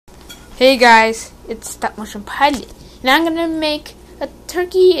Hey guys, it's Stop Motion Pilot, and I'm gonna make a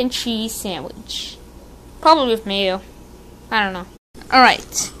turkey and cheese sandwich. Probably with mayo. I don't know.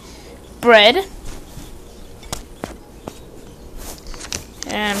 Alright. Bread.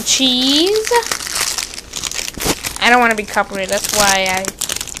 Cheese. I don't want to be copyrighted, that's why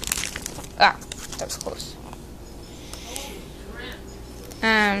that was close.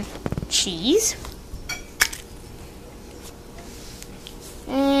 Cheese.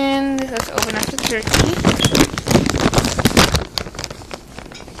 And let's open up the turkey.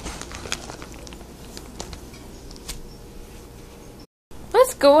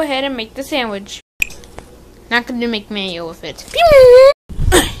 Let's go ahead and make the sandwich. Not going to make mayo with it.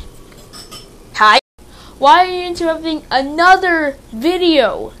 Hi. Why are you interrupting another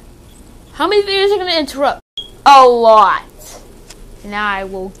video? How many videos are going to interrupt? A lot. And I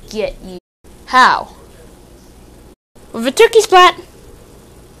will get you. How? With a turkey splat.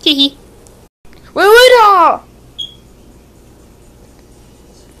 Hee.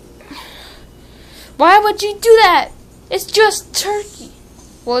 Why would you do that? It's just turkey.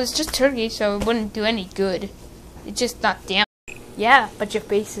 Well, it's just turkey, so it wouldn't do any good. It's just not damp. Yeah, but your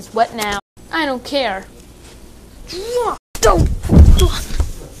face is wet now. I don't care.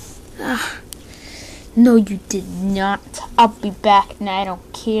 No, you did not. I'll be back, and I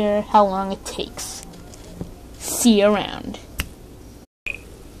don't care how long it takes. See you around.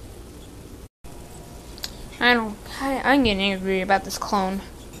 I'm getting angry about this clone.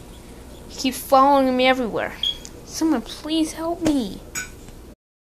 He keeps following me everywhere. Someone please help me.